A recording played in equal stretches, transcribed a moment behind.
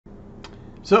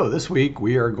So this week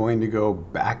we are going to go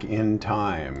back in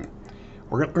time.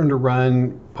 We're going to learn to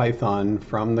run Python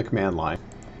from the command line.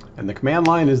 And the command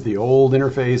line is the old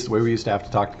interface, the way we used to have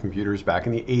to talk to computers back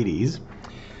in the 80s.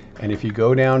 And if you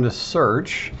go down to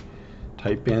search,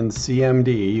 type in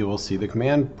CMD, you will see the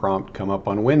command prompt come up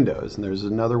on Windows. And there's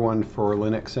another one for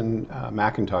Linux and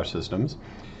Macintosh systems.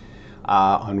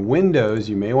 On Windows,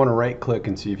 you may want to right click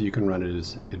and see if you can run it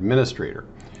as administrator.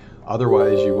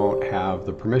 Otherwise, you won't have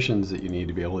the permissions that you need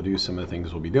to be able to do some of the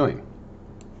things we'll be doing.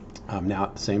 Now,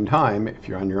 at the same time, if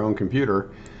you're on your own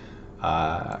computer,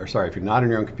 if you're not on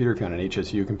your own computer, if you're on an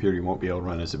HSU computer, you won't be able to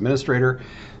run as administrator.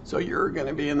 So you're going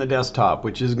to be in the desktop,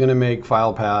 which is going to make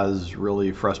file paths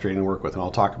really frustrating to work with, and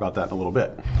I'll talk about that in a little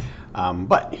bit.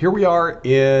 But here we are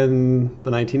in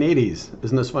the 1980s.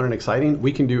 Isn't this fun and exciting?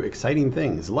 We can do exciting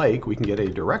things, like we can get a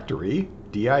directory,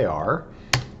 dir,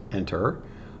 enter,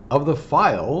 of the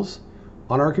files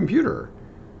on our computer.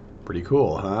 Pretty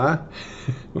cool, huh?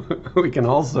 We can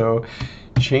also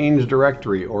change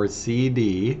directory, or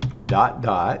cd ...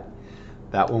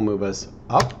 That will move us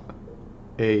up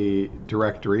a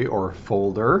directory or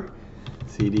folder,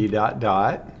 cd ...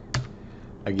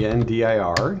 Again,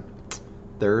 dir.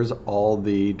 There's all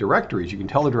the directories. You can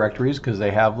tell the directories because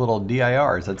they have little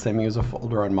dirs. That's the same thing as a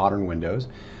folder on modern Windows.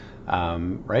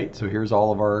 Right, so here's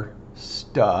all of our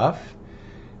stuff.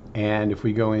 And if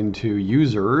we go into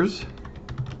users,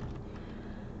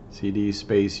 cd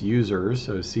space users,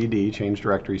 so cd, change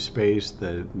directory space,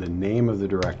 the name of the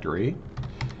directory,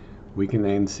 we can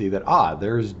then see that,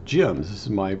 there's Jim's. This is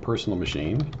my personal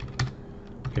machine.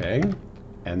 Okay,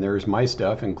 and there's my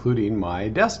stuff, including my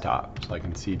desktop. So I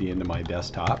can cd into my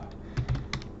desktop,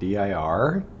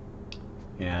 dir,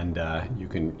 and you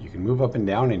can move up and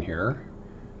down in here.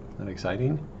 Isn't that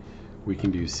exciting? We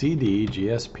can do cd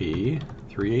GSP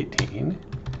 318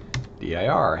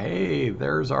 dir. Hey,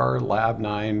 there's our Lab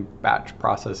 9 batch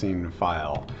processing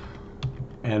file.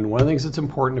 And one of the things that's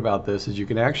important about this is you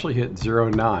can actually hit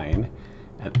 09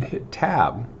 and hit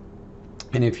tab.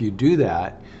 And if you do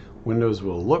that, Windows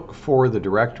will look for the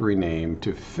directory name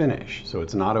to finish. So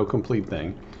it's an autocomplete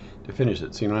thing to finish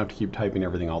it, so you don't have to keep typing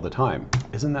everything all the time.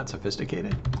 Isn't that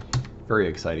sophisticated? Very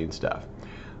exciting stuff.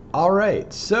 All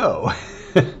right, so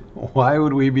why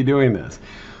would we be doing this?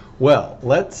 Well,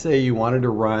 let's say you wanted to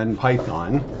run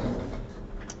Python,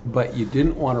 but you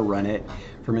didn't want to run it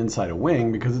from inside a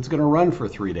Wing because it's going to run for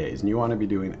 3 days, and you want to be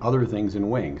doing other things in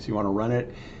Wing. So you want to run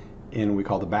it in what we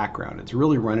call the background. It's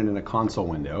really running in a console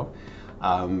window,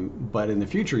 but in the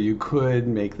future you could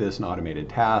make this an automated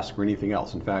task or anything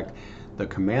else. In fact, the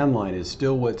command line is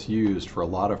still what's used for a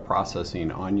lot of processing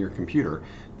on your computer,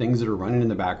 things that are running in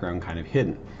the background kind of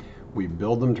hidden. We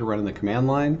build them to run in the command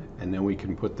line, and then we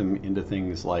can put them into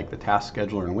things like the task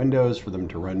scheduler in Windows for them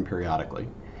to run periodically,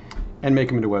 and make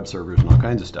them into web servers and all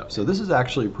kinds of stuff. So this is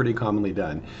actually pretty commonly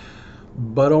done,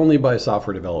 but only by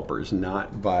software developers,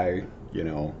 not by,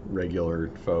 regular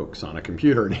folks on a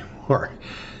computer anymore.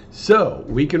 So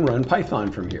we can run Python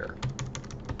from here.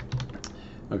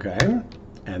 Okay,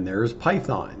 and there's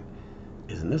Python.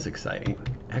 Isn't this exciting?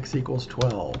 X equals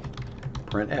 12.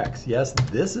 Print X. Yes,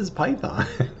 this is Python.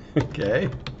 Okay.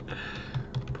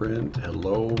 Print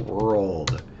hello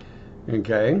world.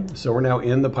 Okay, so we're now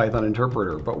in the Python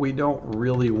interpreter, but we don't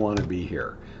really want to be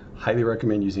here. Highly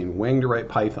recommend using Wing to write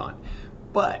Python.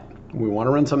 But we want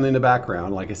to run something in the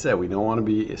background. Like I said, we don't want to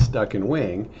be stuck in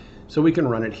Wing, so we can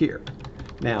run it here.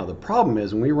 Now, the problem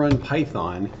is when we run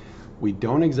Python, we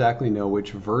don't exactly know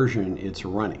which version it's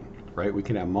running, right? We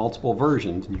can have multiple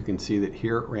versions, and you can see that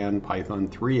here it ran Python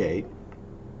 3.8.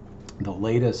 the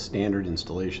latest standard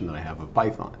installation that I have of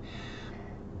Python.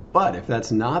 But if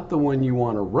that's not the one you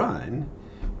want to run,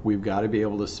 we've got to be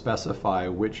able to specify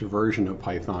which version of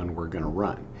Python we're going to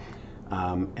run.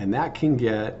 And that can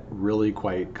get really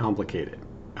quite complicated.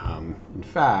 In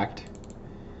fact,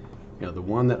 the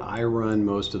one that I run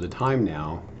most of the time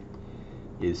now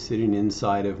is sitting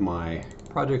inside of my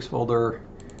projects folder,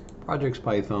 projects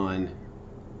Python,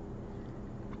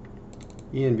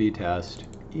 env test,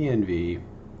 env,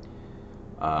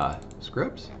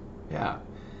 scripts. Yeah,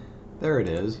 there it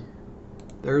is.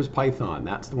 There's Python.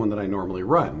 That's the one that I normally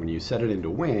run. When you set it into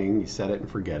Wing, you set it and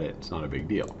forget it. It's not a big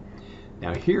deal.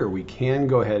 Now here we can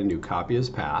go ahead and do copy as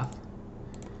path,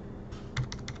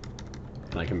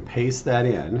 and I can paste that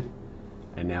in,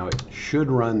 and now it should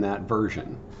run that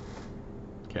version.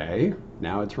 Okay,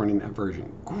 now it's running that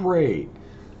version. Great.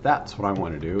 That's what I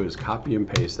want to do, is copy and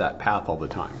paste that path all the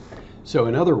time. So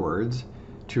in other words,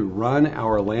 to run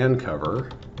our LAN cover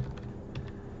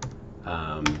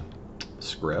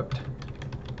script,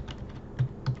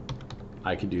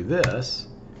 I could do this,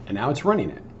 and now it's running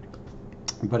it.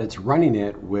 but it's running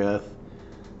it with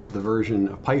the version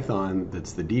of Python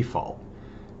that's the default,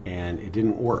 and it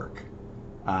didn't work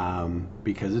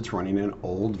because it's running an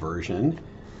old version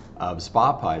of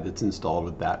SpaPy that's installed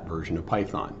with that version of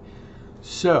Python.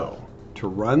 So to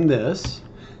run this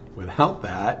without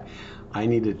that, I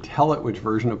need to tell it which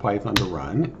version of Python to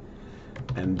run,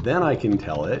 and then I can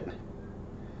tell it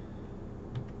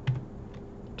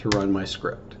to run my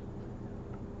script.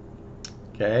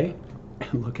 Okay,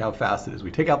 and look how fast it is.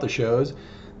 We take out the shows.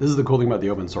 This is the cool thing about the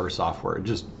open source software. It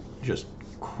just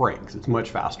cranks. It's much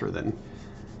faster than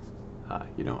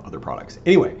other products.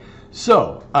 Anyway,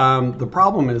 so the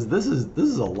problem is this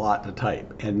is a lot to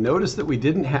type, and notice that we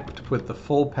didn't have to put the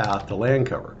full path to land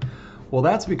cover. Well,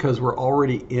 that's because we're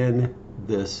already in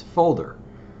this folder,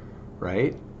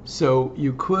 right? So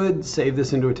you could save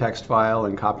this into a text file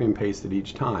and copy and paste it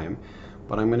each time,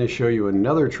 but I'm going to show you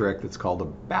another trick that's called a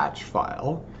batch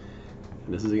file.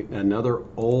 And this is another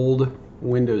old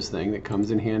Windows thing that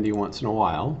comes in handy once in a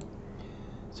while.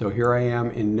 So here I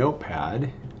am in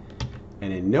Notepad,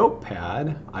 and in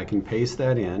Notepad I can paste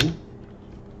that in,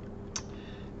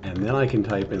 and then I can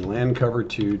type in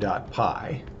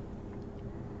landcover2.py,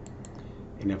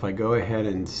 and if I go ahead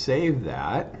and save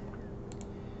that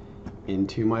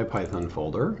into my Python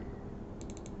folder,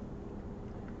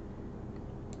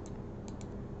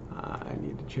 I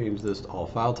need to change this to all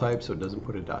file types so it doesn't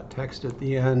put a .text at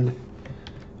the end,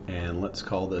 and let's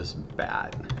call this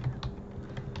bat.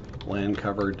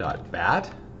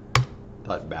 Landcover.bat.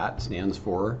 .bat stands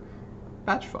for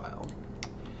batch file.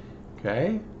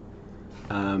 Okay,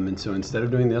 and so instead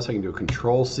of doing this, I can do a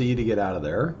Control-C to get out of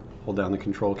there. Hold down the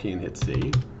Control key and hit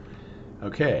C.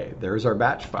 Okay, there's our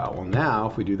batch file. Well, now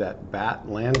if we do that bat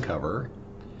land cover,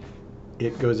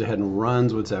 it goes ahead and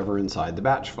runs whatever inside the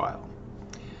batch file.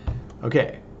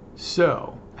 Okay,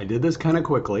 so I did this kind of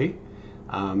quickly,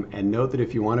 and note that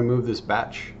if you want to move this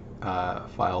batch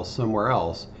file somewhere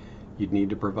else, you'd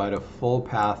need to provide a full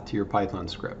path to your Python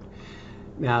script.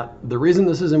 Now, the reason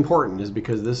this is important is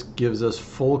because this gives us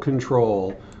full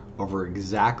control over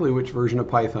exactly which version of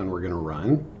Python we're going to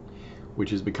run,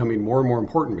 which is becoming more and more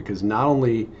important because not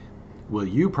only will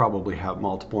you probably have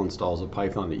multiple installs of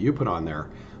Python that you put on there,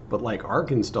 but like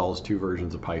Arc installs 2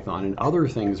 versions of Python and other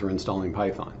things are installing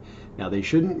Python. Now, they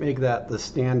shouldn't make that the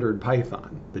standard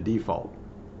Python, the default,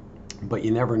 but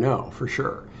you never know for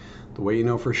sure. The way you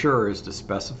know for sure is to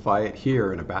specify it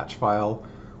here in a batch file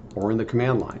or in the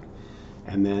command line.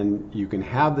 And then you can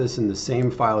have this in the same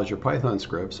file as your Python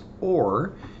scripts,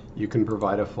 or you can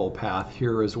provide a full path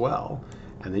here as well.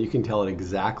 And then you can tell it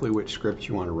exactly which scripts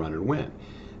you want to run and when.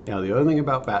 Now, the other thing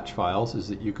about batch files is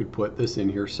that you could put this in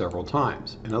here several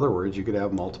times. In other words, you could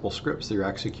have multiple scripts that you're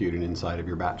executing inside of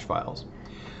your batch files.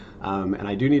 And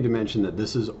I do need to mention that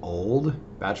this is old.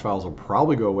 Batch files will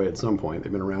probably go away at some point.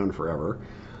 They've been around forever.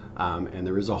 And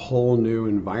there is a whole new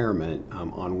environment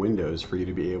on Windows for you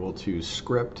to be able to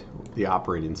script the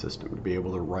operating system, to be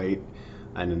able to write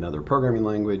in another programming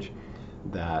language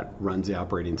that runs the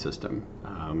operating system.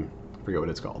 I forget what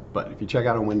it's called, but if you check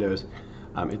out on Windows,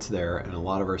 it's there, and a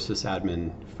lot of our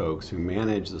sysadmin folks who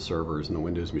manage the servers and the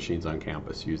Windows machines on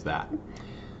campus use that.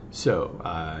 So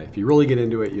if you really get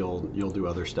into it, you'll do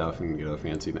other stuff and get other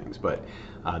fancy things. But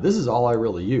this is all I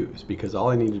really use, because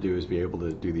all I need to do is be able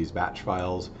to do these batch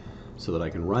files so that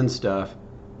I can run stuff,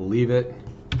 leave it,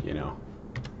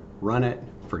 run it,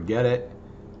 forget it.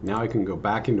 Now I can go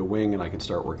back into Wing and I can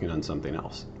start working on something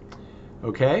else.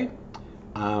 Okay,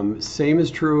 same is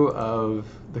true of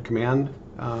the command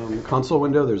console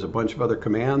window. There's a bunch of other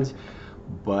commands,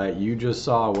 but you just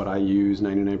saw what I use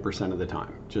 99% of the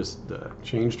time. Just the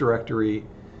change directory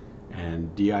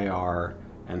and dir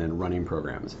and then running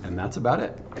programs. And that's about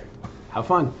it. Have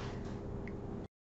fun.